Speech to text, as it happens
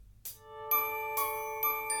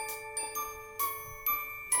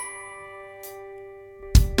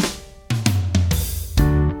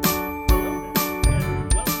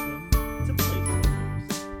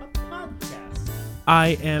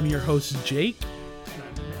I am your host, Jake.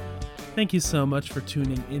 Thank you so much for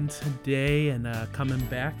tuning in today and coming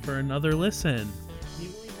back for another listen. Can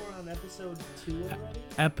you believe we're on episode 2 already?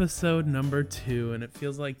 Episode number 2, and it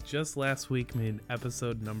feels like just last week made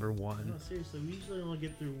episode number 1. No, seriously, we usually only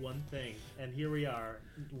get through one thing, and here we are,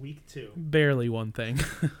 week 2. Barely one thing.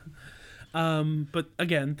 But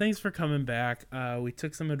again, thanks for coming back. We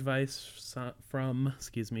took some advice from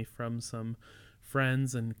some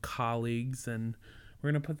friends and colleagues, and we're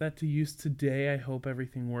going to put that to use today. I hope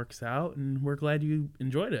everything works out, and we're glad you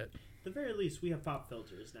enjoyed it. At the very least, we have pop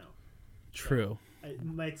filters now. True. So it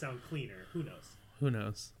might sound cleaner. Who knows? Who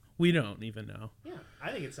knows? We don't even know. Yeah, I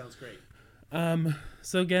think it sounds great.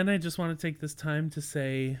 So again, I just want to take this time to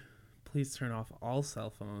say, please turn off all cell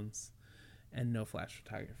phones and no flash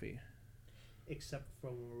photography. Except for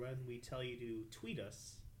when we tell you to tweet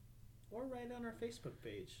us or write on our Facebook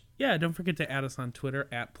page. Yeah, don't forget to add us on Twitter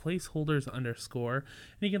at placeholders_. And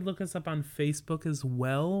you can look us up on Facebook as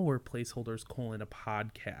well. We're placeholders:_a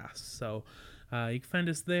podcast. So you can find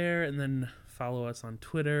us there and then follow us on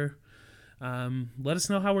Twitter. Let us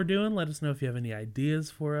know how we're doing. Let us know if you have any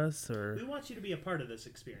ideas for us. We want you to be a part of this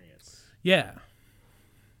experience. Yeah.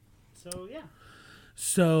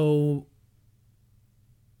 So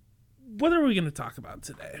what are we going to talk about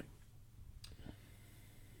today?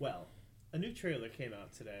 Well, a new trailer came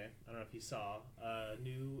out today. I don't know if you saw a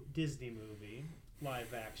new Disney movie,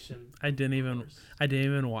 live action. I didn't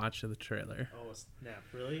even watch the trailer. Oh snap!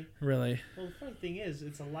 Really? Really? Well, the funny thing is,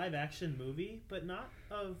 it's a live action movie, but not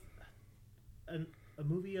of a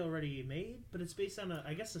movie already made, but it's based on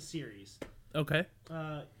a series. Okay.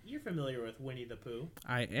 You're familiar with Winnie the Pooh?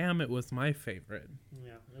 I am. It was my favorite.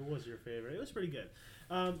 Yeah, it was your favorite. It was pretty good.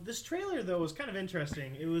 This trailer, though, was kind of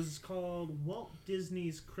interesting. It was called Walt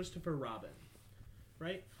Disney's Christopher Robin,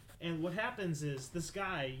 right? And what happens is this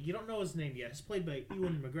guy, you don't know his name yet. It's played by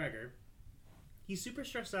Ewan McGregor. He's super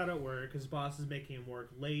stressed out at work. His boss is making him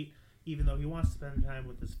work late, even though he wants to spend time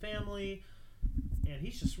with his family. And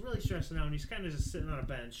he's just really stressing out, and he's kind of just sitting on a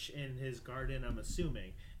bench in his garden, I'm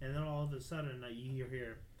assuming. And then all of a sudden, you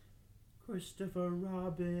hear, Christopher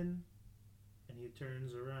Robin. And he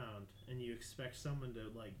turns around, and you expect someone to,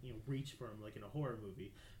 reach for him, like in a horror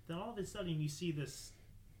movie. Then all of a sudden, you see this,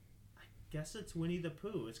 I guess it's Winnie the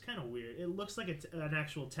Pooh. It's kind of weird. It looks like an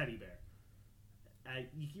actual teddy bear.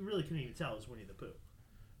 You really couldn't even tell it was Winnie the Pooh.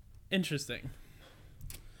 Interesting.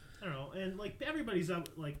 I don't know. And, everybody's,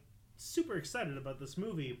 super excited about this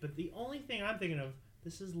movie, but the only thing I'm thinking of,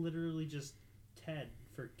 this is literally just Ted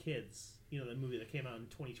for kids. You know, that movie that came out in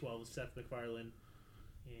 2012 with Seth MacFarlane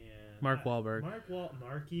and Mark Wahlberg.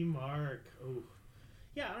 Marky Mark. Oh,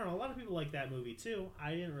 yeah. I don't know. A lot of people like that movie too.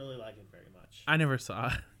 I didn't really like it very much. I never saw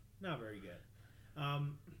it. Not very good.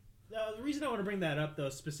 The reason I want to bring that up though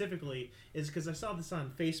specifically is because I saw this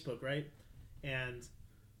on Facebook, right? And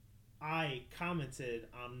I commented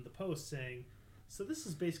on the post saying, so this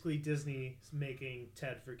is basically Disney making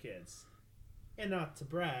Ted for kids. And not to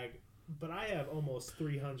brag, but I have almost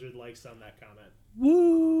 300 likes on that comment.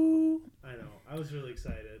 Woo! I know. I was really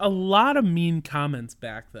excited. A lot of mean comments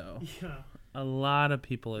back, though. Yeah. A lot of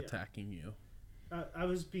people attacking you. I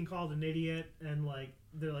was being called an idiot, and,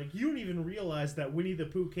 they're like, you don't even realize that Winnie the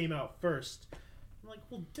Pooh came out first. I'm like,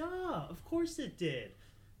 well, duh. Of course it did.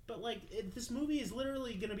 But, this movie is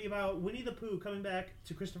literally going to be about Winnie the Pooh coming back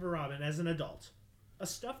to Christopher Robin as an adult. A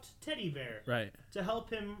stuffed teddy bear. Right. To help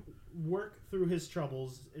him work through his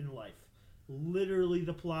troubles in life. Literally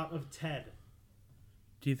the plot of Ted.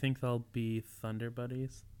 Do you think they'll be Thunder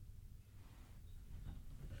Buddies?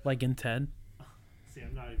 Like in Ted? See,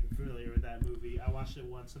 I'm not even familiar with that movie. I watched it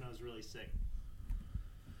once when I was really sick.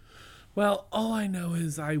 Well, all I know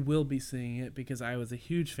is I will be seeing it because I was a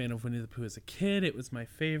huge fan of Winnie the Pooh as a kid. It was my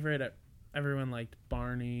favorite. Everyone liked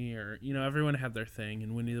Barney, or, everyone had their thing,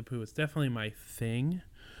 and Winnie the Pooh was definitely my thing.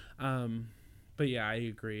 But yeah, I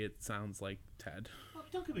agree. It sounds like Ted. Well,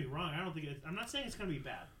 don't get me wrong. I'm not saying it's going to be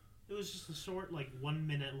bad. It was just a short, 1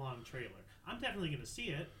 minute long trailer. I'm definitely going to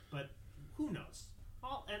see it, but who knows?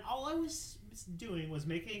 All I was doing was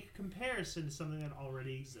making a comparison to something that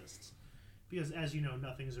already exists. Because, as you know,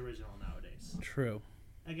 nothing's original nowadays. True.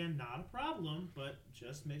 Again, not a problem, but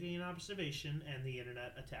just making an observation, and the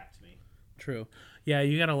internet attacked me. True. Yeah,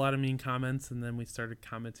 you got a lot of mean comments, and then we started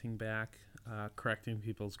commenting back, correcting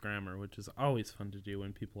people's grammar, which is always fun to do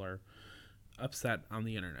when people are upset on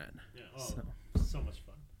the internet. Yeah, so much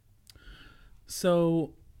fun.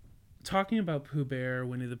 So, talking about Pooh Bear,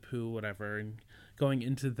 Winnie the Pooh, whatever, and going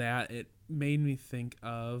into that, it made me think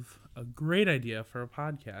of a great idea for a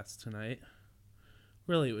podcast tonight.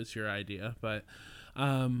 Really, it was your idea, but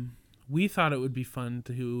we thought it would be fun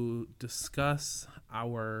to discuss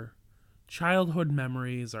our childhood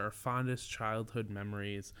memories, our fondest childhood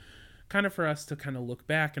memories, kind of for us to kind of look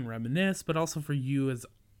back and reminisce, but also for you as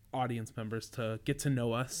audience members to get to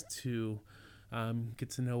know us, to get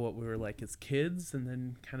to know what we were like as kids, and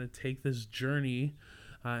then kind of take this journey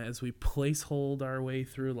as we placehold our way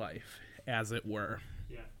through life, as it were.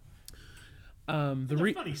 Yeah.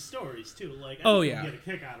 They're funny stories too. Like, Oh, I yeah. get a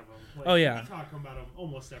kick out of them. Like, Oh, yeah. we talk about them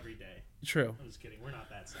almost every day. True. I'm just kidding. We're not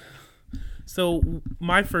that sad. So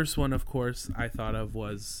my first one, of course, I thought of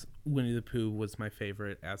was Winnie the Pooh was my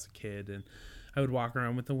favorite as a kid, and I would walk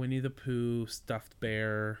around with the Winnie the Pooh stuffed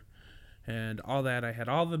bear and all that. I had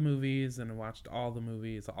all the movies, and I watched all the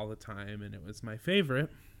movies all the time, and it was my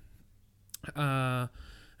favorite. There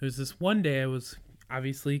was this one day I was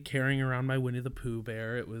obviously carrying around my Winnie the Pooh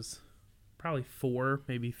bear. It was probably 4,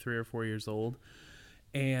 maybe 3 or 4 years old,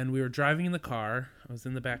 and we were driving in the car. I was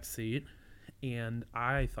in the back seat, and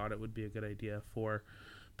I thought it would be a good idea for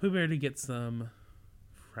Pooh Bear to get some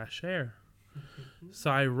fresh air. So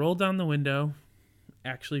I rolled down the window,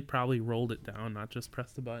 actually probably rolled it down, not just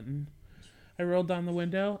pressed the button. I rolled down the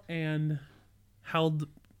window and held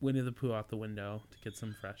Winnie the Pooh out the window to get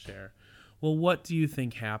some fresh air. Well, what do you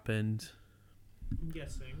think happened? I'm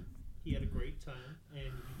guessing he had a great time, and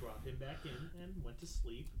you brought him back in and went to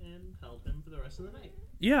sleep and held him for the rest of the night.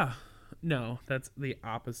 Yeah. No, that's the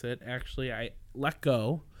opposite. Actually, I let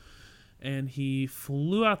go, and he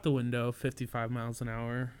flew out the window 55 miles an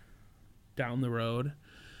hour down the road.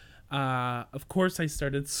 Of course, I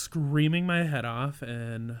started screaming my head off,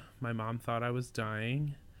 and my mom thought I was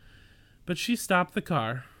dying. But she stopped the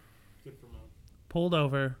car, Good for Mom. pulled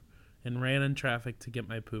over, and ran in traffic to get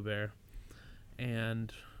my Pooh Bear.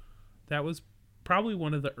 And that was probably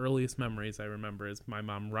one of the earliest memories I remember, is my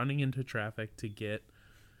mom running into traffic to get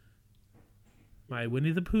my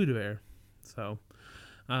Winnie the Pooh Bear. So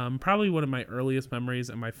probably one of my earliest memories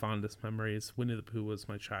and my fondest memories. Winnie the Pooh was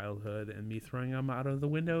my childhood, and me throwing him out of the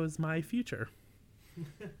window is my future.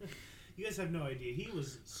 You guys have no idea. He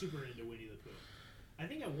was super into Winnie the Pooh. I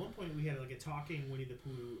think at one point we had like a talking Winnie the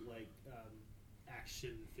Pooh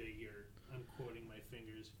action figure. I'm quoting my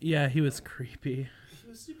fingers. Yeah, he was creepy. He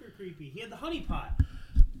was super creepy. He had the honey pot.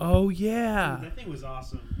 Oh, yeah. Dude, that thing was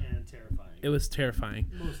awesome and terrifying. It was terrifying.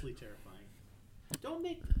 Mostly terrifying. Don't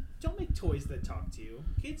make toys that talk to you.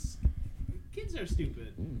 Kids are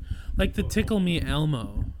stupid. Like the Tickle Me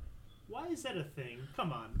Elmo. Why is that a thing?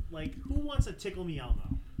 Come on. Like, who wants a Tickle Me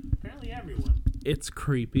Elmo? Apparently everyone. It's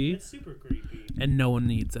creepy, It's super creepy. and no one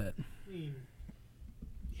needs it.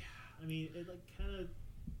 I mean, it like kind of.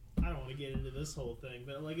 I don't want to get into this whole thing,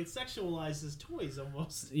 but like it sexualizes toys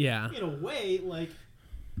almost. Yeah. In a way, like.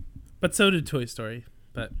 But so did Toy Story.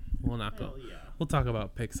 But we'll not go. Well, yeah, We'll talk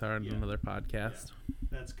about Pixar in Yeah. another podcast.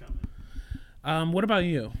 that's coming. What about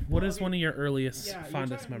you? What Well, is I mean, one of your earliest, Yeah, you're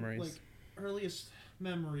fondest talking, memories? Like earliest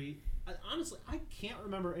memory. Honestly, I can't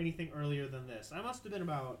remember anything earlier than this. I must have been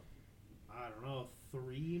about, I don't know,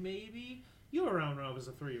 3 maybe. You were around when I was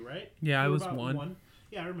a 3, right? Yeah, You I were was about 1.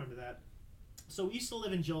 Yeah, I remember that. So we used to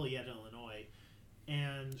live in Joliet, Illinois,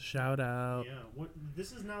 and Shout out. yeah,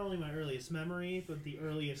 this is not only my earliest memory, but the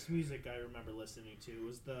earliest music I remember listening to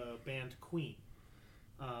was the band Queen.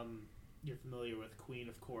 You're familiar with Queen,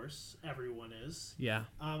 of course. Everyone is. Yeah.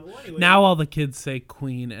 Well, anyway, Now all the kids say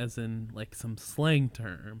queen as in like some slang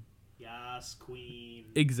term. yes, Queen.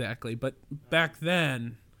 Exactly. But back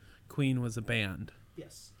then, Queen was a band.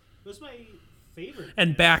 Yes, it was my favorite.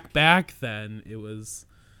 And band. back then, it was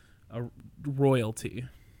a royalty.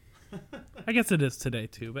 I guess it is today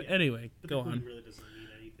too. But Yeah. anyway, But go the Queen on. really doesn't mean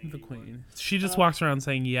anything. The anymore. Queen. She just walks around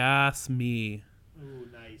saying, yes, me. Oh,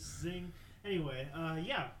 nice. Zing. Anyway,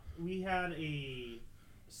 yeah, we had a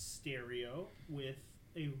stereo with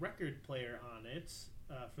a record player on it.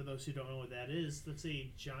 For those who don't know what that is, that's a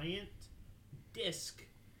giant disc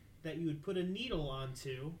that you would put a needle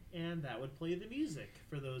onto, and that would play the music,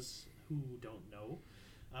 for those who don't know.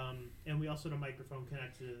 And we also had a microphone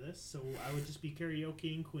connected to this, so I would just be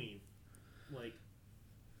karaokeing Queen. Like,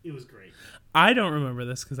 it was great. I don't remember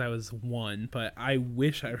this because I was 1, but I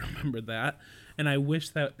wish I remembered that. And I wish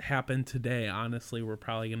that happened today. Honestly, we're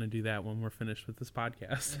probably going to do that when we're finished with this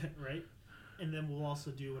podcast. Right? And then we'll also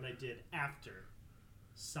do what I did after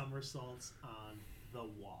somersaults on the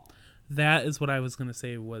wall. That is what I was going to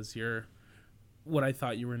say was what I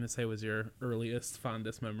thought you were going to say was your earliest,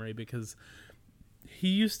 fondest memory, because he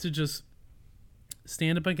used to just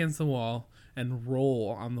stand up against the wall and roll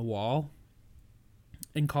on the wall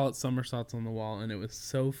and call it somersaults on the wall, and it was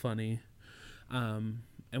so funny.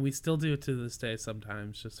 And we still do it to this day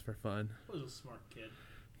sometimes, just for fun. I was a smart kid.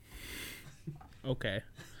 Okay.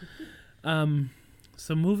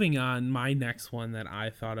 So moving on, my next one that I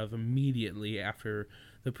thought of immediately after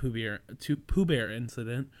the Pooh Bear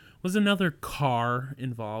incident was another car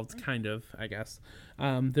involved, kind of, I guess.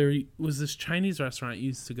 There was this Chinese restaurant I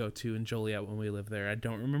used to go to in Joliet when we lived there. I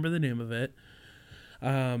don't remember the name of it.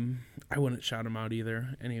 I wouldn't shout him out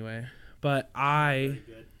either, anyway. But Very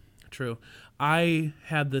good. True. I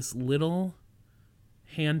had this little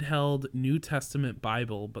handheld New Testament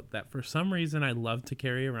Bible, but that for some reason I loved to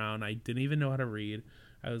carry around. I didn't even know how to read.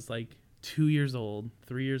 I was like 2 years old,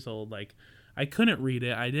 3 years old. Like, I couldn't read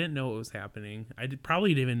it. I didn't know what was happening.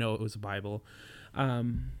 Probably didn't even know it was a Bible.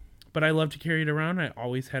 But I loved to carry it around. I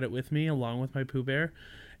always had it with me along with my Pooh Bear.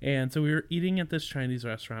 And so we were eating at this Chinese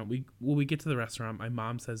restaurant. When we get to the restaurant, my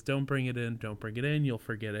mom says, don't bring it in. Don't bring it in. You'll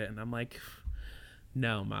forget it. And I'm like,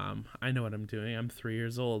 no, Mom. I know what I'm doing. I'm 3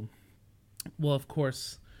 years old. Well, of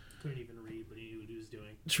course. Couldn't even read, but he knew what he was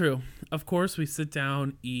doing. True. Of course, we sit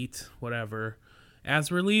down, eat, whatever. As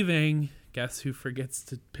we're leaving, guess who forgets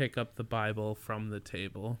to pick up the Bible from the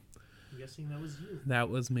table? I'm guessing that was you. That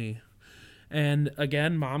was me. And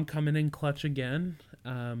again, Mom coming in clutch again.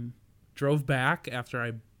 Drove back after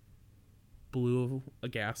I blew a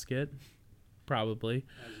gasket, probably.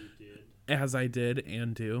 As you did. As I did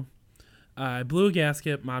and do. I blew a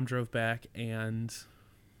gasket, Mom drove back, and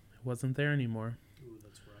it wasn't there anymore. Ooh,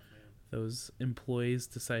 that's rough, man. Those employees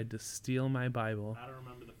decided to steal my Bible. I don't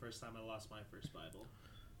remember the first time I lost my first Bible,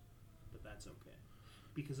 but that's okay.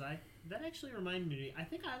 Because that actually reminded me, I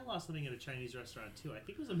think I lost something at a Chinese restaurant too. I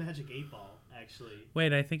think it was a Magic 8 Ball, actually.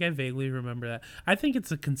 Wait, I think I vaguely remember that. I think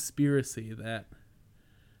it's a conspiracy that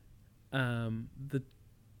the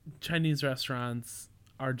Chinese restaurants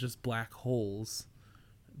are just black holes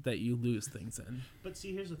that you lose things in. But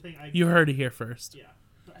see, here's the thing. You heard it here first. Yeah,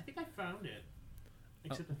 but I think I found it.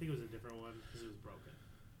 Except I think it was a different one because it was broken.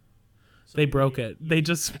 So They broke it. They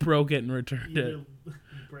just broke it and returned it. Either you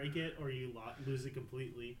break it or you lose it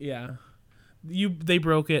completely. Yeah. They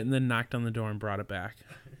broke it and then knocked on the door and brought it back.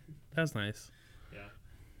 That was nice. Yeah.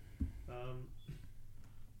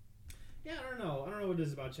 Yeah, I don't know. I don't know what it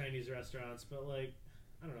is about Chinese restaurants, but like,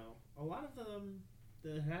 I don't know. A lot of them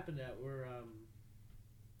that happened at were,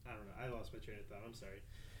 I don't know. I lost my train of thought. I'm sorry.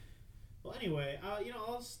 Well, anyway,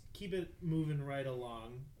 I'll just keep it moving right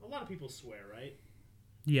along. A lot of people swear, right?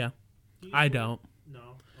 Yeah. Do you I swear? don't. No?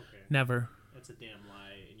 Okay. Never. That's a damn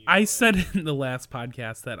lie. And you I know said in the last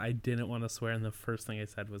podcast that I didn't want to swear, and the first thing I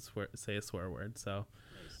said was say a swear word. So,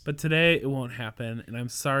 Nice. but today it won't happen, and I'm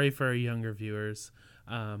sorry for our younger viewers.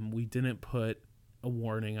 We didn't put a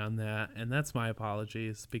warning on that, and that's my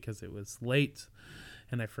apologies because it was late,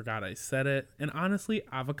 and I forgot I said it. And honestly,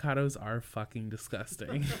 avocados are fucking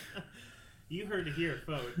disgusting. You heard it here,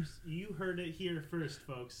 folks. You heard it here first,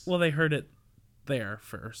 folks. Well, they heard it there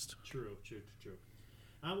first. True.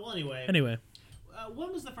 Well, anyway. Anyway.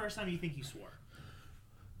 When was the first time you think you swore?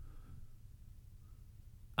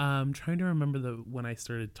 I'm trying to remember when I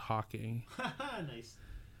started talking. Nice.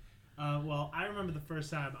 Well, I remember the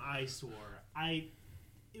first time I swore.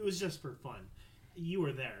 It was just for fun. You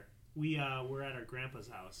were there. We were at our grandpa's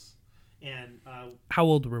house. And how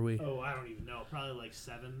old were we? Oh, I don't even know. Probably like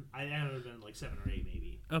 7. I would have been like 7 or 8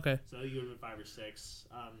 maybe. Okay. So you would have been 5 or 6.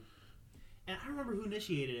 And I don't remember who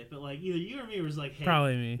initiated it, but like either you or me was like, hey.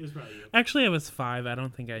 Probably me. It was probably you. Actually, I was 5. I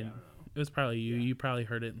don't think I don't know. It was probably you. Yeah. You probably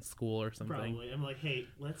heard it in school or something. Probably. I'm like, hey,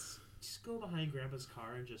 let's just go behind Grandpa's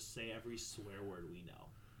car and just say every swear word we know.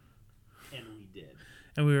 And we did.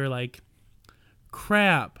 And we were like,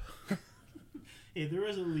 crap. Hey, there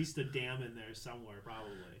was at least a damn in there somewhere,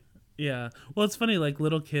 probably. Yeah. Well, it's funny. Like,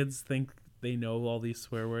 little kids think they know all these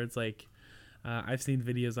swear words. Like, I've seen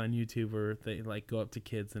videos on YouTube where they like go up to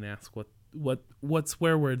kids and ask what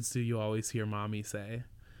swear words do you always hear mommy say,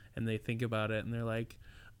 and they think about it and they're like,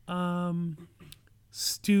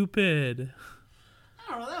 stupid.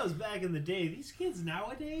 I don't know. That was back in the day. These kids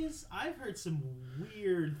nowadays, I've heard some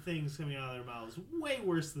weird things coming out of their mouths, way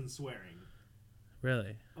worse than swearing.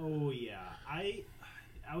 Really? Oh yeah. I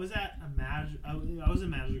was at I was in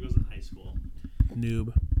Madrigals in high school.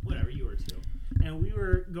 Noob. Whatever, you were too. And we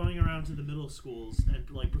were going around to the middle schools and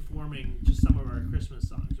like performing just some of our Christmas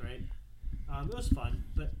songs, right? It was fun,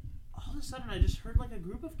 but all of a sudden I just heard like a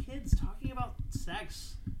group of kids talking about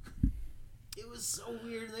sex. It was so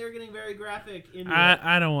weird. They were getting very graphic.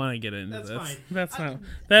 I don't want to get into That's this. fine.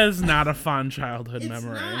 That is not a fun childhood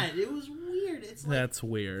memory. It's not. It was weird. It's like That's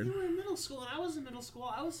weird. you were in middle school and I was in middle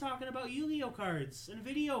school. I was talking about Yu-Gi-Oh cards and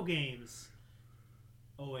video games.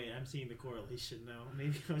 Oh wait, I'm seeing the correlation now.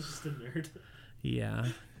 Maybe I was just a nerd. Yeah,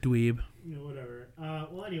 dweeb. You know, whatever.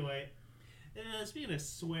 Well, anyway, speaking of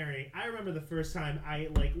swearing, I remember the first time I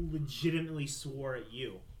like legitimately swore at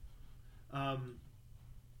you.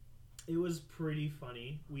 It was pretty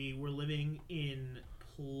funny. We were living in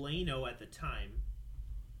Plano at the time,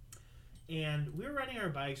 and we were riding our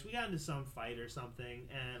bikes. We got into some fight or something,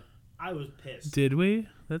 and I was pissed. Did we?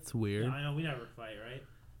 That's weird. Yeah, I know, we never fight, right?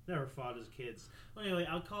 Never fought as kids. Well, anyway,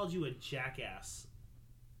 I called you a jackass.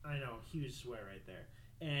 I know, huge swear right there.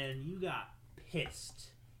 And you got pissed.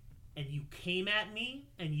 And you came at me,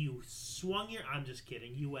 and you swung your... I'm just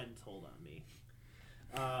kidding. You went and told on me.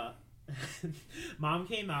 Mom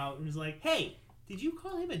came out and was like, hey, did you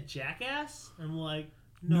call him a jackass? And I'm like,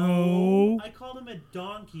 no. I called him a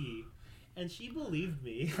donkey. And she believed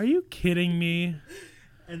me. Are you kidding me?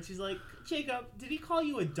 And she's like, Jacob, did he call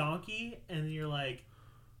you a donkey? And you're like,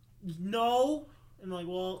 no. And I'm like,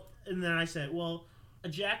 well... And then I said, well, a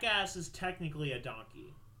jackass is technically a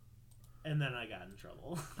donkey. And then I got in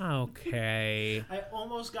trouble. Okay. I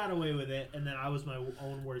almost got away with it, and then I was my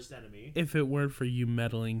own worst enemy. If it weren't for you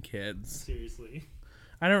meddling kids. Seriously.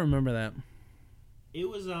 I don't remember that. It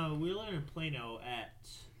was, we were living in Plano at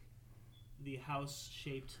the house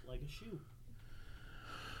shaped like a shoe.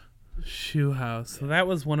 Shoe house. So that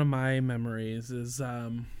was one of my memories is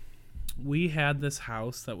we had this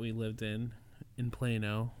house that we lived in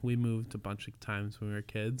Plano. We moved a bunch of times when we were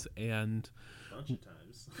kids, and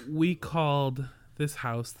we called this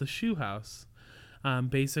house the shoe house.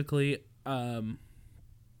 Basically,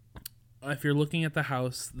 if you're looking at the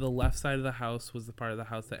house, the left side of the house was the part of the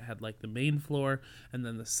house that had like the main floor and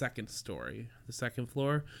then the second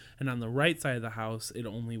floor. And on the right side of the house, it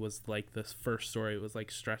only was like this first story. It was like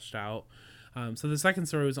stretched out. So the second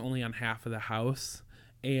story was only on half of the house.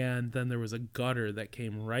 And then there was a gutter that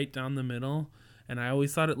came right down the middle. And we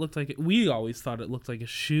always thought it looked like a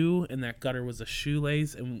shoe, and that gutter was a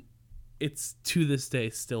shoelace, and it's to this day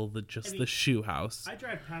still the shoe house. I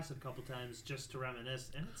drive past it a couple times just to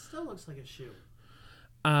reminisce, and it still looks like a shoe.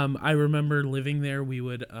 I remember living there. We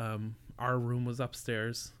would our room was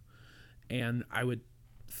upstairs, and I would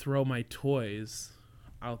throw my toys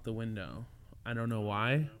out the window. I don't know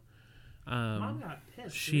why. Mom got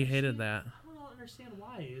pissed. She hated that. I don't understand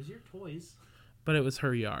why. It was your toys. But it was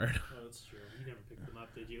her yard. Oh, that's true. You never picked them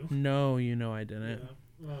up, did you? No, I didn't.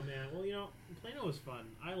 Yeah. Oh, man. Well, Plano was fun.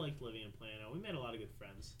 I liked living in Plano. We made a lot of good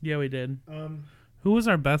friends. Yeah, we did. Who was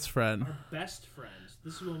our best friend? Our best friend.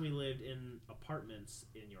 This is when we lived in apartments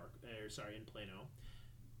in in Plano.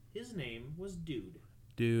 His name was Dude.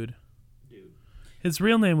 Dude. His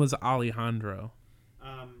real name was Alejandro.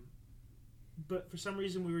 But for some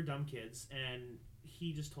reason we were dumb kids, and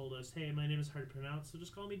he just told us, hey, my name is hard to pronounce, so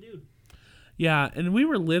just call me Dude. Yeah, and we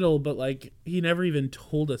were little, but like he never even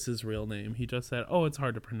told us his real name. He just said, "Oh, it's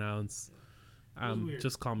hard to pronounce.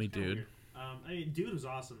 Just call me Dude." Dude was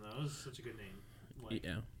awesome though. It was such a good name. Like,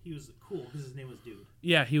 yeah, he was cool because his name was Dude.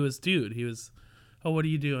 Yeah, he was Dude. He was, "Oh, what are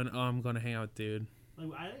you doing?" "Oh, I'm going to hang out with Dude."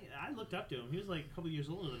 Like I looked up to him. He was like a couple years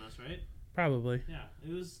older than us, right? Probably. Yeah,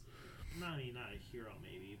 it was not a hero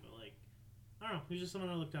maybe, but like I don't know. He was just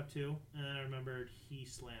someone I looked up to, and I remembered he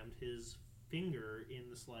slammed his finger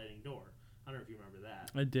in the sliding door. I don't know if you remember that.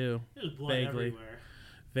 I do. There was blood everywhere.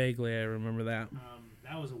 Vaguely, I remember that.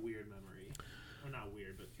 That was a weird memory. Or not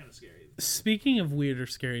weird, but kind of scary. Speaking of weird or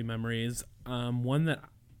scary memories, one that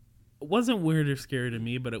wasn't weird or scary to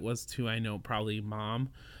me, but it was to, I know, probably Mom.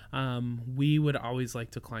 We would always like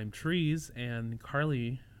to climb trees, and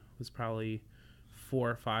Carly was probably 4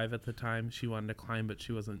 or 5 at the time. She wanted to climb, but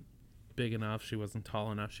she wasn't big enough. She wasn't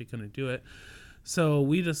tall enough. She couldn't do it. So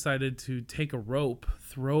we decided to take a rope,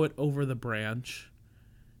 throw it over the branch,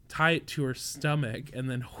 tie it to her stomach, and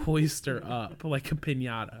then hoist her up like a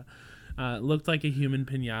piñata. It looked like a human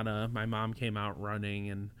piñata. My mom came out running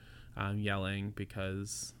and yelling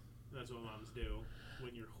because... That's what moms do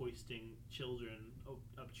when you're hoisting children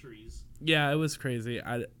up trees. Yeah, it was crazy.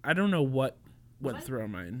 I don't know what went through our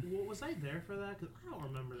mind. Was I there for that? Because I don't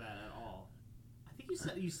remember that at all. I think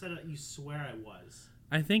you said you swear I was.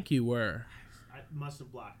 I think you were. I must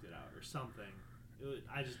have blocked it out or something.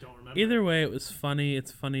 I just don't remember. Either way, it was funny. It's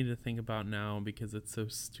funny to think about now because it's so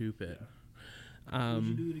stupid. Yeah. Would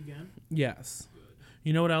you do it again? Yes. Good.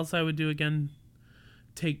 You know what else I would do again?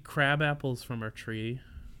 Take crab apples from our tree.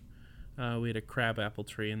 We had a crab apple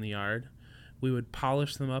tree in the yard. We would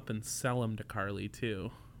polish them up and sell them to Carly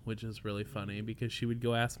too, which is really funny because she would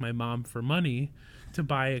go ask my mom for money to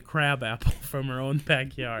buy a crab apple from her own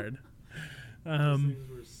backyard. Those things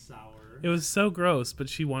were sour. It was so gross, but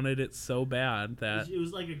she wanted it so bad that... It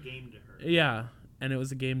was like a game to her. Yeah, and it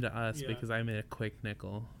was a game to us because I made a quick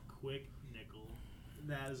nickel. Quick nickel.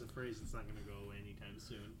 That is a phrase that's not going to go away anytime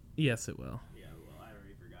soon. Yes, it will. Yeah, well, I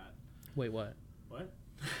already forgot. Wait, what? What?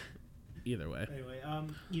 Either way. Anyway,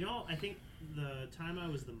 I think the time I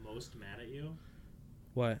was the most mad at you,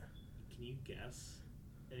 What? can you guess?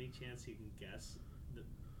 Any chance you can guess that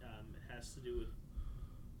it has to do with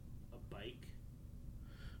a bike?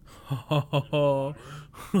 Oh,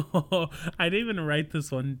 I didn't even write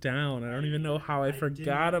this one down. I don't even know how I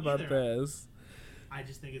forgot didn't about either. this. I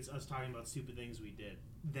just think it's us talking about stupid things we did.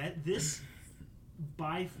 This,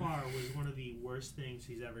 by far, was one of the worst things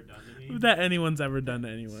he's ever done to me. That anyone's ever done to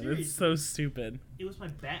anyone. Seriously. It's so stupid. It was my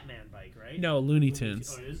Batman bike, right? No, Looney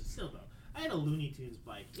Tunes. Oh, it is still though. I had a Looney Tunes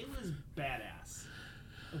bike. It was badass.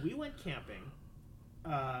 And we went camping,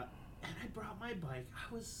 and I brought my bike.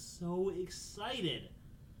 I was so excited.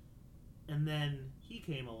 And then he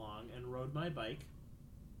came along and rode my bike.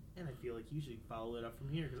 And I feel like you should follow it up from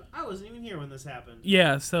here because I wasn't even here when this happened.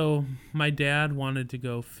 Yeah, so my dad wanted to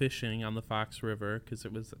go fishing on the Fox River because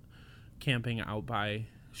it was camping out by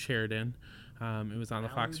Sheridan. It was on the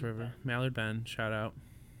Fox Mallard River. Bend. Mallard Bend, shout out.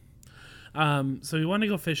 So he wanted to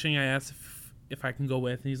go fishing. I asked if I can go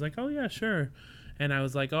with, and he's like, oh, yeah, sure. And I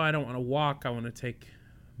was like, oh, I don't want to walk. I want to take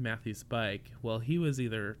Matthew's bike. Well, he was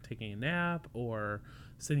either taking a nap or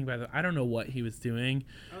sitting by I don't know what he was doing.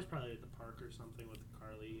 I was probably at the park or something with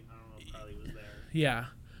Carly. I don't know if Carly was there. Yeah,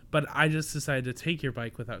 but I just decided to take your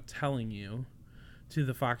bike without telling you to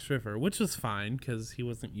the Fox River, which was fine because he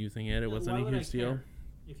wasn't using it. It wasn't Why a would I huge deal. care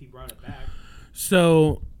if he brought it back.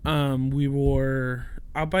 So we were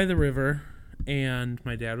out by the river, and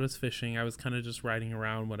my dad was fishing. I was kind of just riding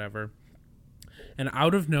around, whatever. And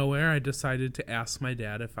out of nowhere, I decided to ask my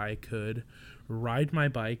dad if I could ride my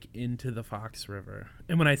bike into the Fox River.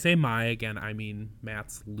 And when I say my, again, I mean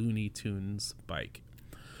Matt's Looney Tunes bike.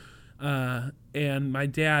 And my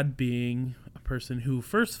dad, being a person who,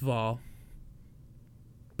 first of all,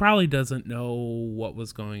 probably doesn't know what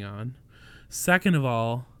was going on. Second of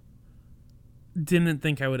all, didn't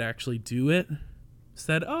think I would actually do it.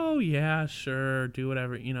 Said, oh, yeah, sure, do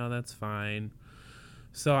whatever, that's fine.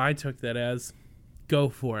 So I took that as, go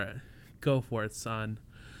for it. Go for it, son.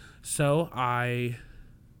 So I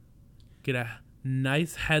get a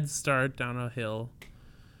nice head start down a hill.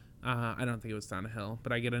 I don't think it was down a hill,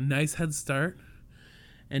 but I get a nice head start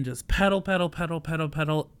and just pedal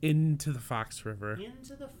into the Fox River.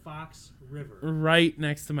 Into the Fox River. Right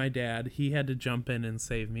next to my dad. He had to jump in and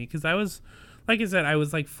save me because I was, like I said, I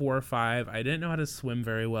was like 4 or 5. I didn't know how to swim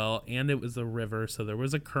very well, and it was a river, so there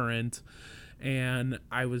was a current, and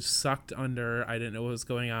I was sucked under. I didn't know what was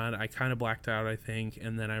going on. I kind of blacked out, I think,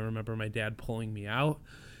 and then I remember my dad pulling me out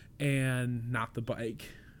and not the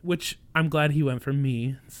bike, which I'm glad he went for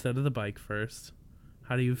me instead of the bike first.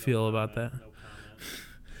 How do you feel about that? No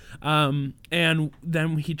comment. And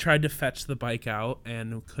then he tried to fetch the bike out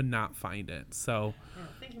and could not find it. So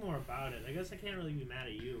Thinking more about it, I guess I can't really be mad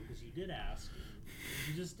at you because you did ask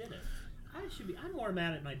and you just did it. I'm more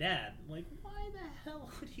mad at my dad. Like, why the hell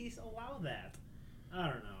would he allow that? I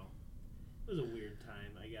don't know. It was a weird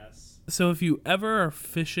time, I guess. So if you ever are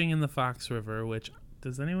fishing in the Fox River, which,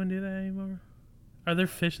 does anyone do that anymore? Are there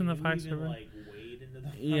fish in the Do Fox you even, River? like, wade into the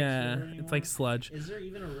Fox Yeah, River anymore? it's like sludge. Is there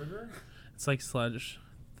even a river? It's like sludge.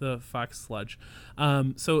 The Fox sludge.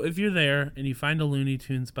 So if you're there and you find a Looney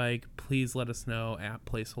Tunes bike, please let us know at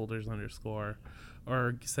placeholders_,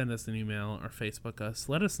 or send us an email or Facebook us.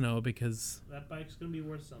 Let us know because That bike's gonna be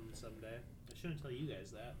worth something someday. I shouldn't tell you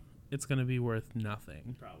guys that. it's going to be worth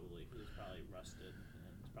nothing. Probably, because it's probably rusted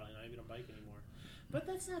and it's probably not even a bike anymore. But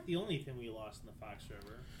that's not the only thing we lost in the Fox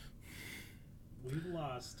River. We've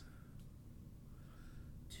lost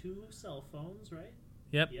 2 cell phones, right?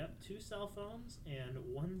 Yep. Yep, 2 cell phones and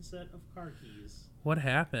 1 set of car keys. What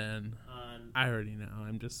happened? On I already know.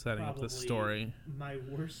 I'm just setting up the probably story. my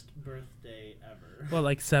worst birthday ever. Well,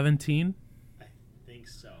 like 17? I think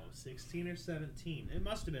so. 16 or 17. It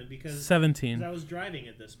must have been because 17. I was driving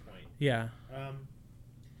at this point. Yeah.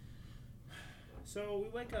 So we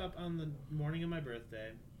wake up on the morning of my birthday,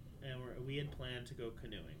 and we had planned to go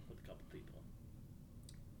canoeing with a couple people.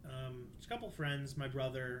 Just a couple friends, my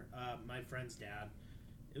brother, my friend's dad.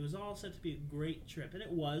 It was all set to be a great trip, and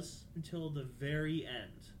it was until the very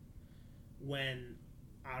end, when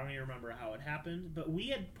I don't even remember how it happened, but we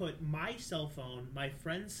had put my cell phone, my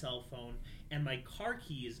friend's cell phone, and my car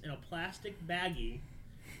keys in a plastic baggie.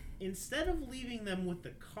 Instead of leaving them with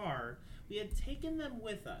the car, we had taken them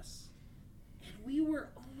with us. And we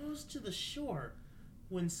were almost to the shore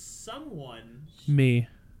when someone... Me.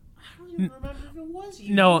 I don't even remember if it was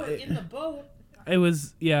you. No, You were in the boat. It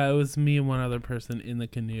was me and one other person in the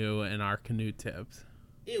canoe, and our canoe tipped.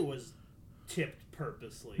 It was tipped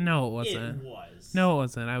purposely. No, it wasn't. It was. No, it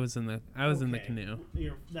wasn't. I was in the canoe.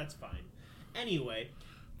 That's fine. Anyway,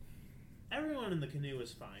 everyone in the canoe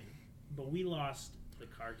was fine, but we lost the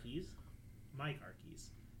car keys, my car keys.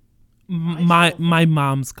 My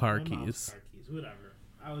mom's car My mom's keys. car keys, whatever.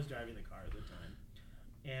 I was driving the car at the time,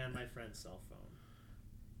 and my friend's cell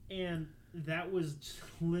phone, and that was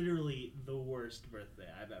literally the worst birthday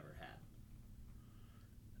I've ever had.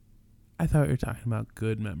 I thought you were talking about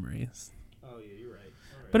good memories. Oh yeah, you're right.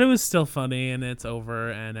 All right. But it was still funny, and it's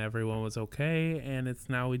over, and everyone was okay, and it's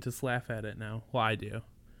now we just laugh at it now. Well, I do.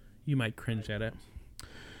 You might cringe at it.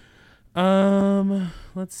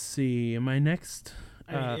 Let's see. My next.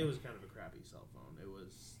 I mean, it was kind of a crappy cell phone. It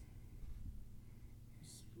was.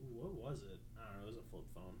 What was it? I don't know. It was a flip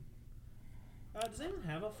phone. Does anyone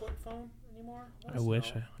have a flip phone anymore? Let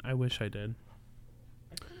us know. I wish I did.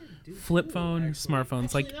 I kinda do Flip too, phone, actually. smartphones,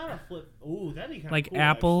 Actually, like- not a flip. Ooh, that'd be kind of Like cool,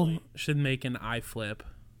 Apple actually. should make an iFlip.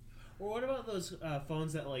 Or what about those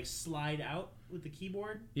phones that like slide out with the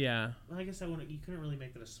keyboard? Yeah. Well, I guess you couldn't really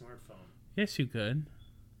make that a smartphone. Yes, you could.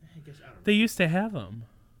 I guess I don't know. They used to have them.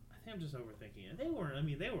 I think I'm just overthinking it. They weren't. I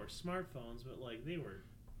mean, they were smartphones, but like they were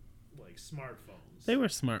like smartphones. They were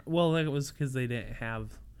smart. Well, it was because they didn't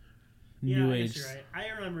have new I age. guess you're right.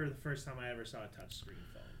 I remember the first time I ever saw a touchscreen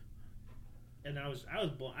phone, and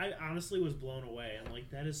I honestly was blown away. I'm like,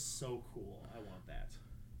 that is so cool. I want that.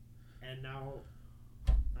 And now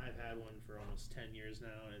I've had one for almost 10 years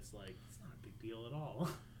now, and it's like it's not a big deal at all.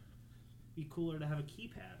 Be cooler to have a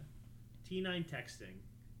keypad. T9 texting.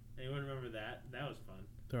 Anyone remember that? That was fun.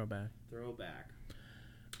 Throwback.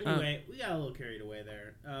 Anyway, we got a little carried away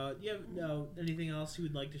there. You have anything else you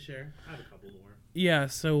would like to share? I have a couple more. Yeah,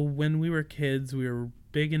 so when we were kids, we were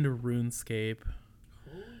big into RuneScape.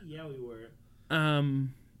 Oh yeah, we were.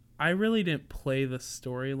 I really didn't play the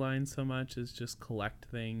storyline so much as just collect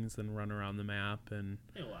things and run around the map, and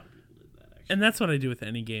I think a lot of people did that actually. that's what I do with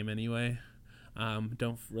any game anyway.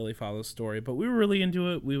 Don't really follow the story, but we were really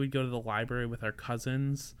into it. We would go to the library with our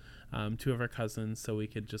cousins, 2 of our cousins, so we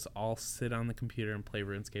could just all sit on the computer and play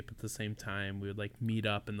RuneScape at the same time. We would like meet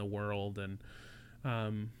up in the world and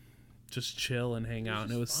just chill and hang out,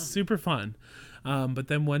 and it was super fun. But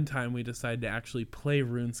then one time we decided to actually play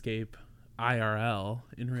RuneScape IRL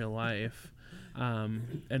in real life.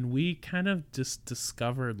 And we kind of just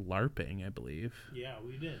discovered LARPing, I believe. Yeah,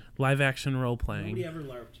 we did. Live action role playing. Nobody ever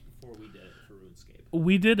LARPed before we did it for RuneScape.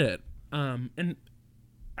 We did it. And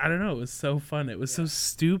I don't know, it was so fun. It was so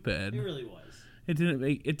stupid. It really was. It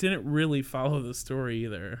didn't really follow the story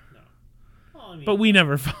either. No. Well, I mean, But we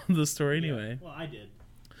never followed the story anyway. Well, I did.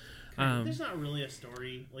 Um, There's not really a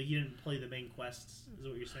story. Like, you didn't play the main quests, is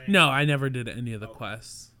what you're saying? No, I never did any of the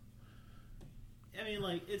quests. I mean,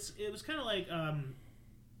 like, it was kind of like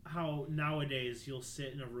how nowadays you'll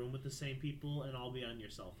sit in a room with the same people and all be on your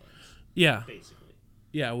cell phones. Yeah. Basically.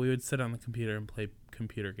 Yeah, we would sit on the computer and play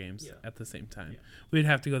computer games at the same time. Yeah. We'd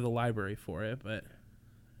have to go to the library for it, but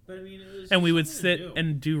I mean, it was and we would something to sit do.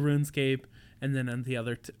 and do RuneScape, and then on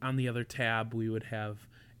the other tab we would have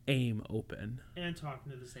AIM open, and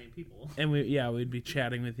talking to the same people and we'd be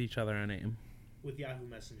chatting with each other on AIM. with Yahoo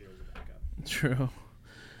Messenger as a backup. True.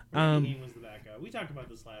 AIM was the backup. We talked about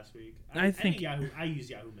this last week. I think Yahoo. I use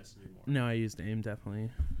Yahoo Messenger more. No, I used AIM definitely.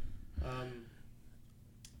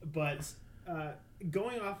 But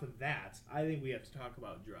going off of that, I think we have to talk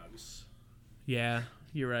about drugs, Yeah,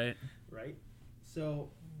 you're right. right? So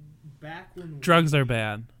back when Drugs are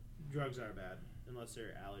bad. drugs are bad unless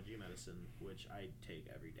they're allergy medicine, which I take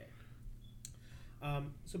every day.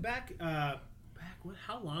 So back what?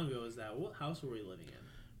 How long ago was that? What house were we living in?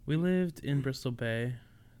 We lived in Bristol Bay.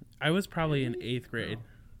 I was probably in 8th grade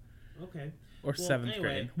Okay. or Well, 7th anyway,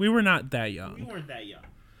 grade. We were not that We young. weren't that young.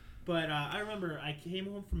 But I remember I came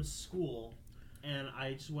home from school and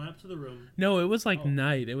I just went up to the room. No, it was like Oh.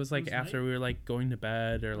 night. It was like was after night? we were like going to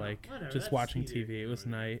bed or like whatever, just that's watching neither TV. here It was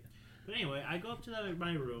nor there. night. But anyway, I go up to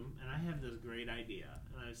my room and I have this great idea.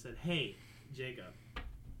 And I said, "Hey, Jacob,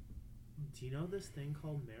 do you know this thing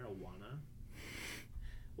called marijuana?"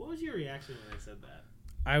 What was your reaction when I said that?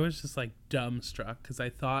 I was just like dumbstruck because I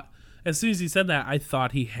thought, as soon as he said that, I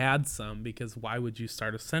thought he had some, because why would you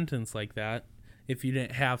start a sentence like that if you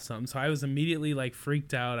didn't have some? So I was immediately like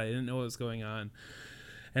freaked out. I didn't know what was going on.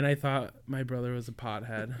 And I thought my brother was a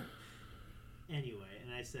pothead. Anyway,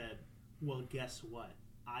 and I said, "Well, guess what?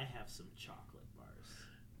 I have some chocolate bars."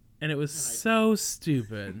 And it was so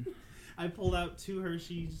stupid. I pulled out 2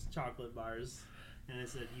 Hershey's chocolate bars and I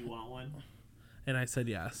said, "You want one?" And I said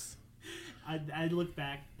yes. I look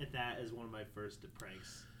back at that as one of my first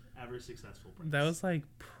pranks, ever successful pranks. That was like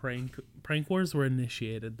prank wars were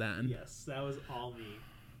initiated then. Yes, that was all me.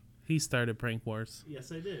 He started prank wars.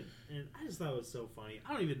 Yes, I did, and I just thought it was so funny.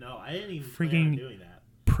 I don't even know. I didn't even plan on Freaking doing that.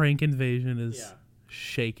 Prank invasion is Yeah.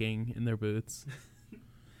 shaking in their boots.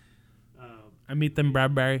 Um, I meet them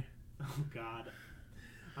Bradbury. Oh God.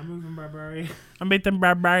 I'm Ethan Bradbury. I'm Ethan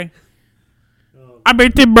Bradbury. Oh, I'm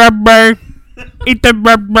Ethan Bradbury. Ethan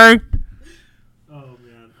Bradbury. oh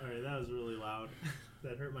man. Alright, that was really loud.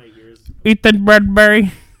 That hurt my ears. Ethan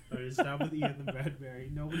Bradbury. Alright, stop with Ethan Bradbury.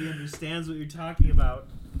 Nobody understands what you're talking about.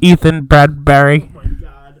 Ethan Bradbury. Oh my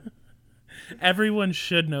God. Everyone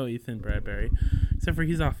should know Ethan Bradbury, except for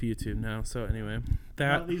he's off YouTube now. So anyway,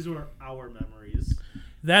 Well, these were our memories.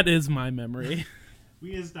 that is my memory. We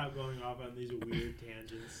need to stop going off on these weird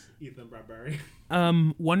tangents. Ethan Bradbury.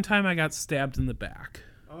 One time I got stabbed in the back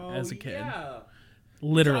Oh, as a kid. Yeah.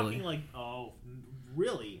 Literally. Talking like, oh,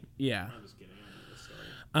 really? Yeah. I'm just kidding. I know this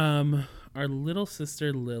story. Our little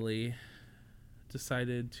sister Lily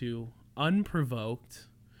decided to, unprovoked,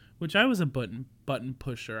 which I was a button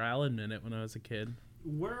pusher, I'll admit it, when I was a kid.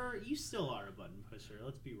 You still are a button pusher.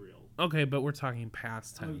 Let's be real. Okay, but we're talking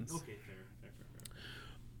past tense. Okay, fair.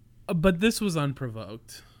 But this was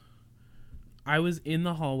unprovoked. I was in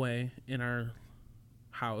the hallway in our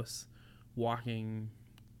house, walking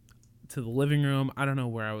to the living room. I don't know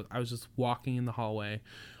where I was. I was just walking in the hallway.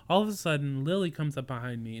 All of a sudden, Lily comes up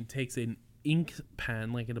behind me and takes an ink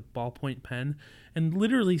pen, like a ballpoint pen, and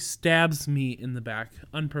literally stabs me in the back,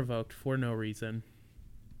 unprovoked, for no reason.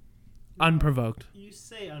 Unprovoked. You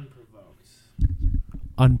say unprovoked.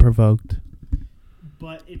 Unprovoked.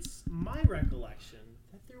 But it's my recollection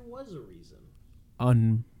that there was a reason.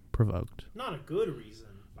 Unprovoked. Not a good reason.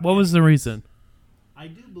 What was the reason? I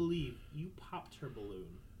do believe you popped her balloon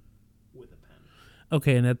with a pen.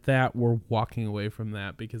 Okay, and at that, we're walking away from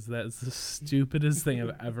that because that's the stupidest thing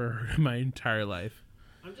I've ever heard in my entire life.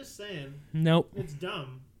 I'm just saying. Nope. It's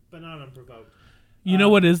dumb, but not unprovoked. You know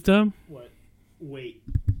what is dumb? What? Wait.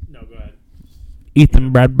 No, go ahead.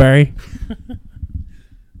 Ethan Bradbury.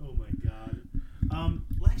 Oh my God.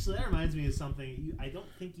 Well, actually, that reminds me of something I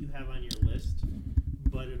don't think you have on your list,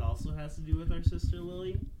 but it also has to do with our sister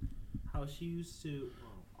Lily. How she used to,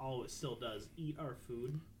 well, always still does, eat our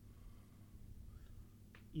food.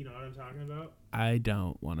 You know what I'm talking about? I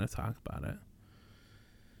don't want to talk about it.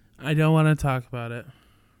 I don't want to talk about it.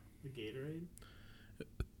 The Gatorade?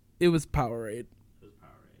 It was Powerade. It was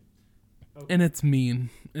Powerade. Okay. And it's mean,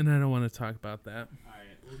 and I don't want to talk about that.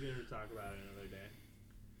 Alright, we'll get her to talk about it another day.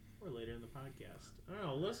 Or later in the podcast. I don't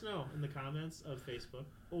know, let us know in the comments of Facebook,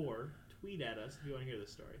 or tweet at us if you want to hear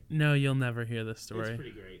this story. No, you'll never hear this story. It's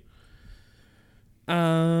pretty great.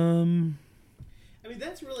 I mean,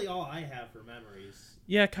 that's really all I have for memories.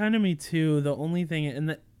 Yeah, kind of me too. The only thing,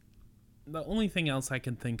 and the only thing else I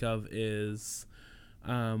can think of is,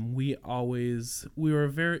 we're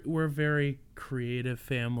a very creative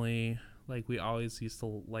family. Like, we always used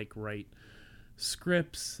to like write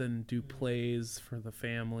scripts and do plays for the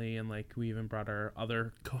family, and like we even brought our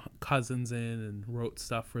other cousins in and wrote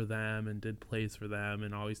stuff for them and did plays for them,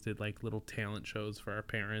 and always did like little talent shows for our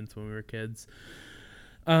parents when we were kids.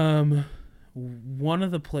 One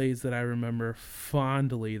of the plays that I remember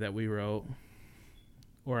fondly that we wrote,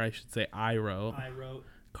 or I should say I wrote.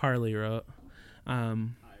 Carly wrote.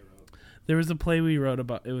 There was a play we wrote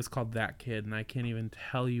about. It was called That Kid, and I can't even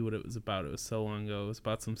tell you what it was about. It was so long ago. It was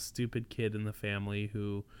about some stupid kid in the family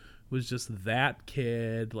who was just that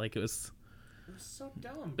kid. Like, it was so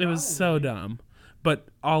dumb. It was so dumb. But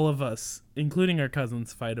all of us, including our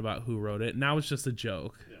cousins, fight about who wrote it. Now it's just a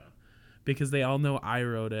joke. Yeah. Because they all know I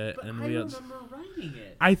wrote it. But and I remember writing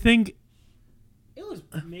it. I think it was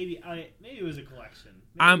maybe it was a collection.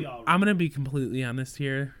 I'm gonna be completely honest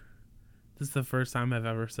here. This is the first time I've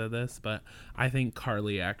ever said this, but I think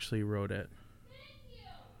Carly actually wrote it.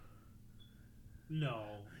 No,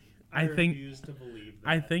 I refuse to believe that.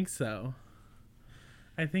 I think so.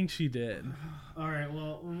 I think she did. All right.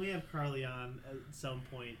 Well, when we have Carly on at some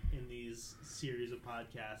point in these series of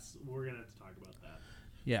podcasts, we're gonna have to talk about that.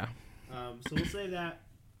 Yeah. So we'll save that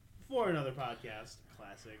for another podcast.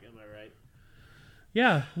 Classic, am I right?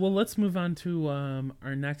 Yeah. Well, let's move on to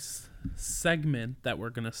our next segment that we're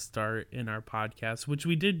going to start in our podcast, which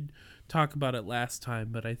we did talk about it last time,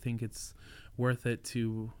 but I think it's worth it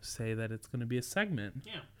to say that it's going to be a segment.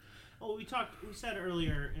 Yeah. Well, we said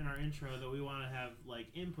earlier in our intro that we want to have like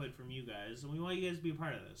input from you guys, and we want you guys to be a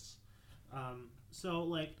part of this. So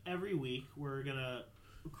like every week we're going to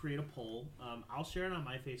create a poll. I'll share it on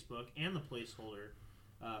my Facebook and the Placeholder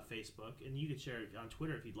Facebook, and you can share it on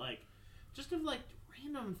Twitter if you'd like. Just of like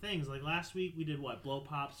random things. Like last week we did what? Blow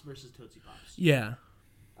Pops versus Tootsie Pops. Yeah.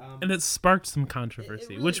 And it sparked some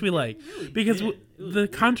controversy, which we like. Really because the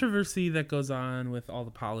weird controversy that goes on with all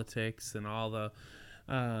the politics and all the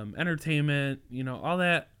entertainment, all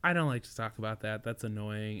that, I don't like to talk about that. That's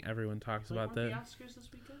annoying. Everyone talks about that. The Oscars this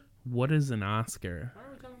weekend? What is an Oscar? Why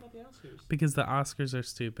are we talking about the Oscars? Because the Oscars are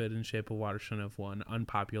stupid and Shape of Water shouldn't have won.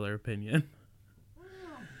 Unpopular opinion. Well,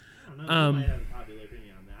 I don't know. You might have a popular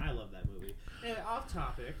opinion on that. I love that movie. Anyway, off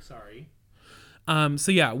topic. Sorry.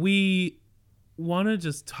 So yeah, we want to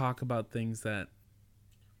just talk about things that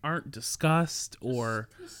aren't discussed or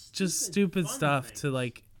just stupid stuff things. to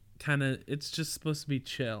like kind of, it's just supposed to be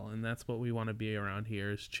chill, and that's what we want to be around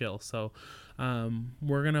here is chill. So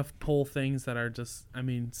we're gonna pull things that are just, I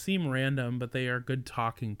mean, seem random, but they are good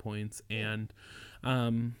talking points. And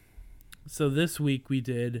so this week we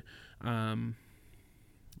did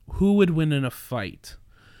who would win in a fight,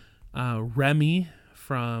 Remy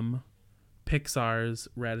from Pixar's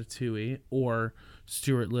Ratatouille or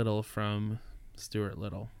Stuart Little from Stuart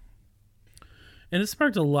Little. And it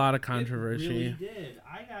sparked a lot of controversy. It really did.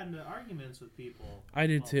 I got into arguments with people. I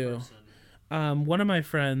did too. One of my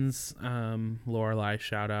friends, Lorelai,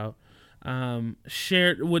 shout out,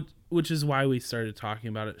 shared, which is why we started talking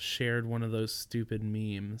about it, shared one of those stupid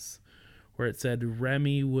memes where it said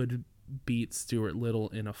Remy would beat Stuart Little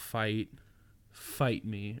in a fight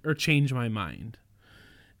me, or change my mind.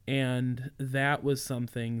 And that was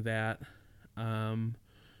something that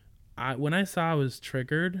when I saw, I was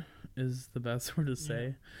triggered, is the best word to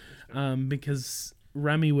say, because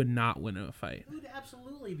Remy would not win a fight. It would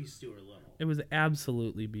absolutely be Stuart Little. It would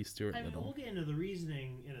absolutely be Stuart I mean, Little. we'll get into the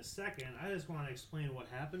reasoning in a second. I just want to explain what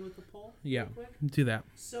happened with the poll. Yeah, real quick. do that.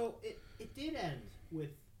 So it did end with,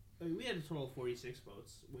 I mean, we had a total of 46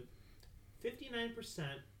 votes, with 59%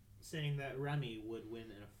 saying that Remy would win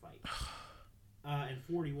in a fight. And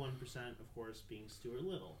 41%, of course, being Stuart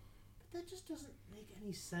Little. But that just doesn't make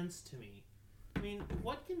any sense to me. I mean,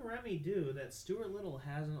 what can Remy do that Stuart Little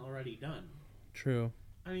hasn't already done? True.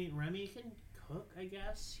 I mean, Remy can cook, I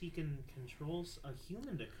guess. He can control a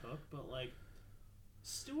human to cook, but, like,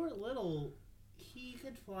 Stuart Little, he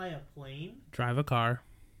could fly a plane, Drive a car,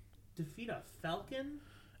 defeat a falcon,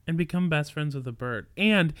 and become best friends with a bird.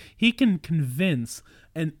 And he can convince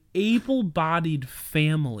an able-bodied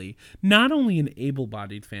family, not only an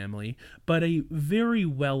able-bodied family, but a very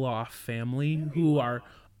well-off family who are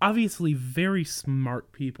obviously very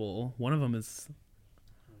smart people. One of them is...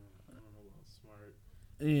 I don't know about smart.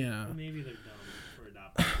 Yeah. Or maybe they're dumb for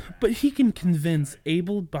adopting. But he can convince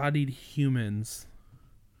able-bodied humans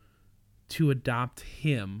to adopt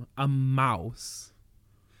him, a mouse,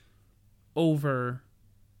 over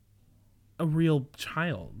a real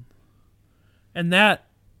child. And that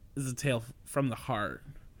is a tale from the heart.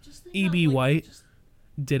 E.B. White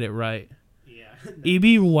did it right. Yeah.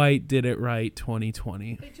 E.B. White did it right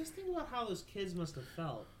 2020. Hey, just think about how those kids must have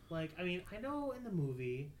felt. Like, I mean, I know in the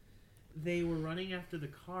movie they were running after the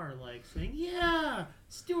car, like, saying, yeah,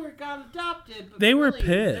 Stuart got adopted. But they were really,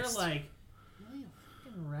 pissed. They're like, really, a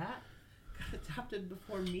fucking rat got adopted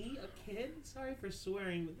before me, a kid? Sorry for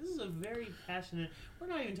swearing, but this is a very passionate... We're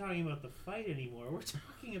not even talking about the fight anymore. We're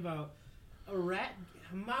talking about a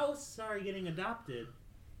mouse, getting adopted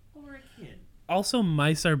over a kid. Also,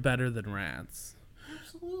 mice are better than rats.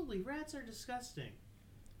 Absolutely. Rats are disgusting.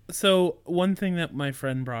 So, one thing that my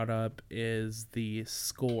friend brought up is the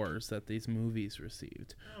scores that these movies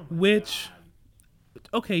received. Oh my which, God.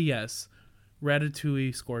 Okay, yes,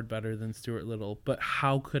 Ratatouille scored better than Stuart Little, but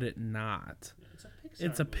how could it not?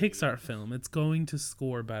 It's a Pixar film. It's going to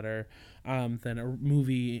score better than a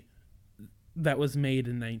movie that was made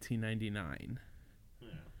in 1999. Yeah.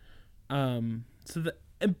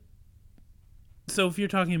 So if you're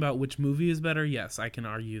talking about which movie is better, yes, I can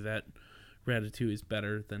argue that Ratatouille is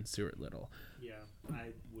better than Stuart Little. Yeah, I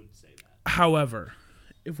would say that. However,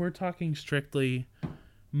 if we're talking strictly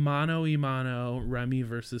mano a mano, Remy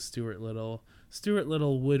versus Stuart Little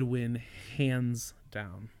would win hands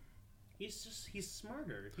down. He's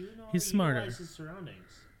smarter. He's smarter. He his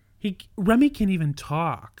surroundings. Remy can't even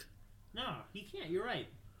talk. No, he can't. You're right.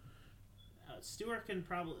 Stuart can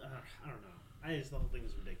probably... I don't know. The whole thing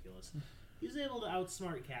is ridiculous. He's able to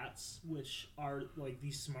outsmart cats, which are, like, the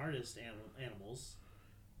smartest animals.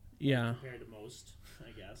 Yeah. Compared to most,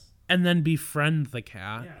 I guess. And then befriend the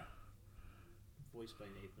cat. Yeah. Voiced by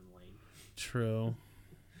Nathan Lane. True.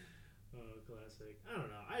 Oh, classic. I don't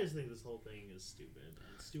know. I just think this whole thing is stupid.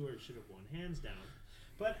 And Stuart should have won, hands down.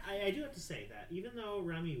 But I do have to say that even though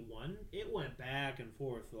Remy won, it went back and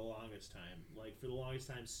forth for the longest time. Like, for the longest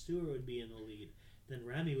time, Stuart would be in the lead. Then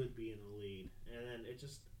Remy would be in the lead. And then it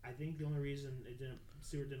just... I think the only reason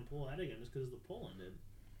Stuart didn't pull ahead again is because the poll ended.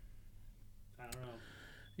 I don't know.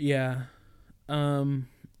 Yeah.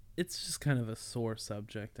 It's just kind of a sore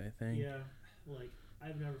subject, I think. Yeah. Like,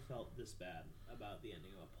 I've never felt this bad about the ending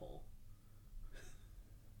of a poll.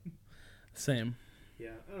 Same.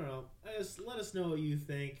 Yeah, I don't know. Let us know what you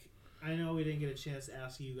think. I know we didn't get a chance to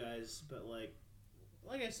ask you guys, but like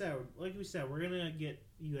we said, we're gonna get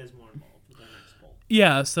you guys more involved with our next poll.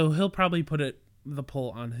 Yeah, so he'll probably put the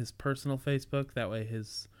poll on his personal Facebook. That way,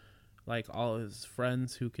 all his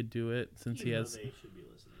friends who could do it, since he has. They should be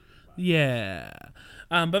listening to the podcast. Yeah,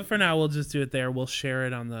 but for now, we'll just do it there. We'll share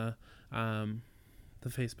it on the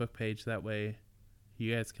Facebook page. That way,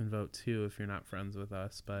 you guys can vote too if you're not friends with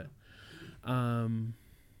us. But,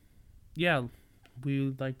 yeah, we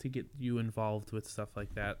would like to get you involved with stuff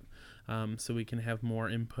like that, so we can have more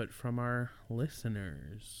input from our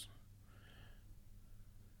listeners.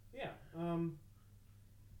 Yeah.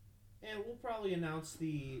 And we'll probably announce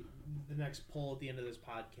the next poll at the end of this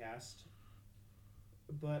podcast.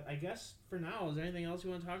 But I guess for now, is there anything else you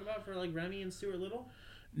want to talk about for like Remy and Stuart Little?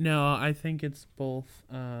 No, I think it's both.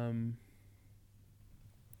 I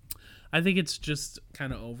think it's just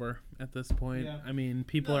kind of over at this point. Yeah. I mean,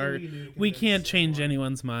 we can't convince change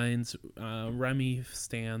anyone. anyone's minds. Remy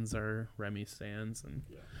stands are Remy stands, and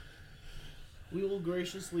we will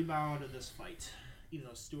graciously bow out of this fight, even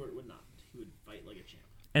though Stuart would not. He would fight like a champ.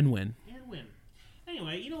 and win. And win.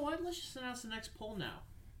 Anyway, you know what? Let's just announce the next poll now.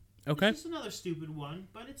 Okay. It's just another stupid one,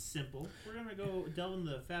 but it's simple. We're going to go delve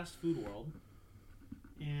into the fast food world.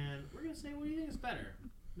 And we're going to say, what do you think is better?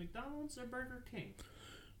 McDonald's or Burger King?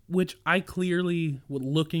 Which I clearly,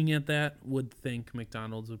 looking at that, would think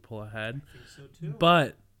McDonald's would pull ahead. I think so too.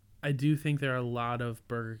 But I do think there are a lot of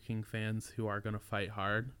Burger King fans who are going to fight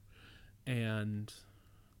hard and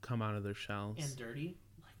come out of their shells. And dirty,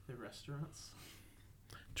 like the restaurants.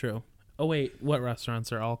 True. Oh, wait. What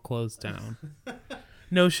restaurants are all closed down?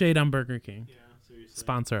 No shade on Burger King. Yeah, seriously.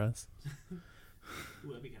 Sponsor us. Ooh,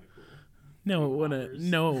 that'd be kind of cool. No, it wouldn't. Whoppers.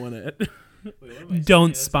 No, it wouldn't. Wait, what am I saying? Don't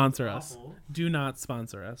That sounds sponsor us. awful. Do not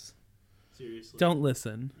sponsor us. Seriously. Don't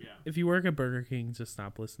listen. Yeah. If you work at Burger King, just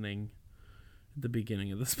stop listening at the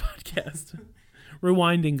beginning of this podcast.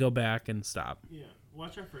 Rewind and go back and stop. Yeah.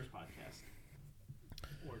 Watch our first podcast.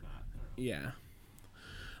 Or not. I don't know. Yeah.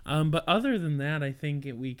 But other than that, I think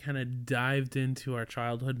we kind of dived into our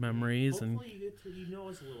childhood memories. Hopefully you know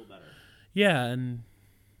us a little better. Yeah, and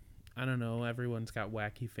I don't know, everyone's got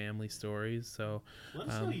wacky family stories, so... Let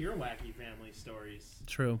us know your wacky family stories.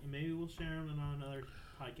 True. And maybe we'll share them on another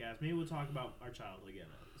podcast. Maybe we'll talk about our childhood again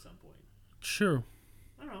at some point. Sure.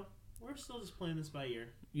 I don't know. We're still just playing this by ear.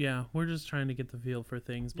 Yeah, we're just trying to get the feel for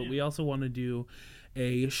things, but Yeah. we also want to do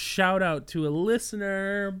a shout out to a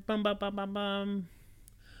listener. Bum, bum, bum, bum, bum.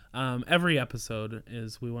 Every episode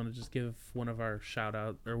is we want to just give one of our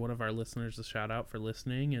listeners a shout out for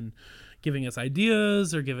listening and giving us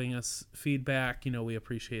ideas or giving us feedback. You know, we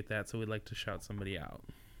appreciate that, so we'd like to shout somebody out.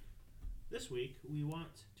 This week, we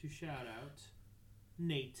want to shout out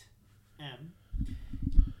Nate M.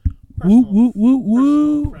 Woo, woo, woo,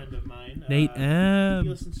 woo. Personal friend of mine. Nate He M.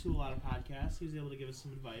 listens to a lot of podcasts. He was able to give us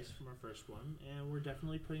some advice from our first one, and we're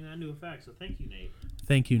definitely putting that into effect. So thank you, Nate.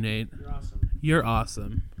 Thank you, Nate. You're awesome. You're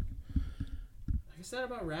awesome. I guess that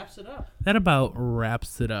about wraps it up. That about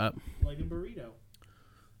wraps it up. Like a burrito.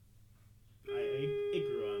 It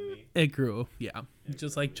grew on me. It grew, yeah. It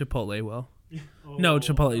Just grew. like Chipotle will. Oh, No,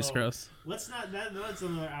 Chipotle's oh. gross. Let's not. That's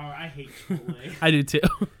another hour. I hate Chipotle. I do too.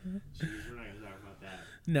 Jeez, we're not gonna talk about that.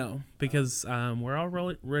 No, because we're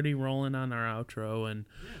already rolling on our outro,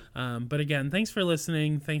 and but again, thanks for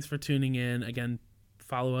listening. Thanks for tuning in. Again,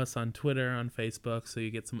 follow us on Twitter, on Facebook, so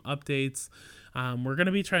you get some updates. We're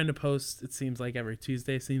gonna be trying to post. It seems like every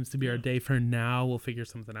Tuesday seems to be our day for now. We'll figure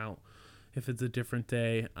something out if it's a different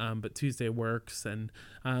day, but Tuesday works, and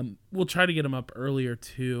we'll try to get them up earlier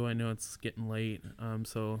too. I know it's getting late,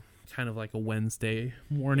 so kind of like a Wednesday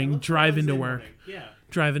morning drive into work. Yeah.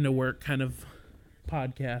 Drive into work kind of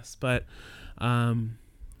podcast, but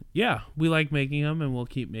yeah, we like making them, and we'll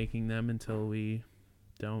keep making them until we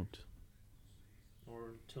don't.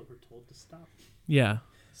 Or until we're told to stop. Yeah,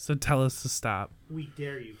 so tell us to stop. We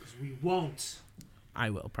dare you, because we won't. I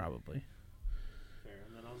will probably. Fair,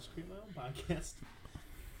 and then I'll just create my own podcast.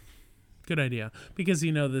 Good idea, because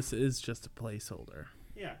you know this is just a placeholder,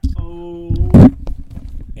 Yeah. Oh.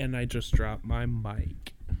 and I just dropped my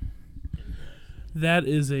mic. That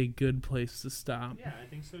is a good place to stop. Yeah, I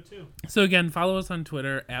think so too. So again, follow us on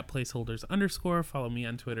Twitter at placeholders_. Follow me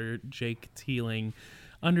on Twitter, Jake Teeling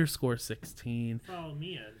 _16. Follow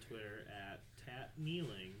me on Twitter at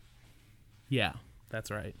tatneeling. Yeah,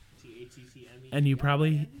 that's right. TATTME. And you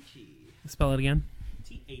probably- Spell it again.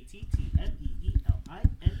 TATTMEELING.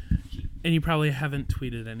 And you probably haven't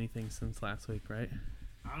tweeted anything since last week, right?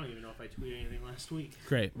 I don't even know if I tweeted anything last week.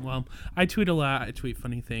 Great. Well, I tweet a lot. I tweet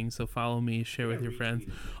funny things, so follow me, share with I your friends.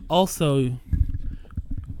 retweeted. Also,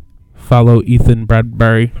 follow Ethan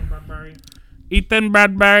Bradbury. Bradbury. Ethan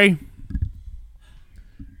Bradbury.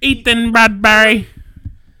 Ethan Bradbury.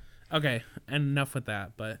 Okay, enough with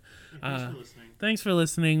that. But Thanks for listening. thanks for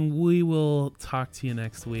listening. We will talk to you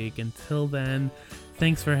next week. Until then,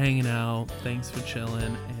 thanks for hanging out. Thanks for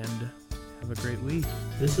chilling, and have a great week.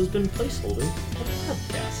 This has been Placeholder, a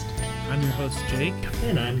podcast. I'm your host, Jake.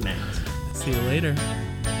 And I'm Matt. See you later.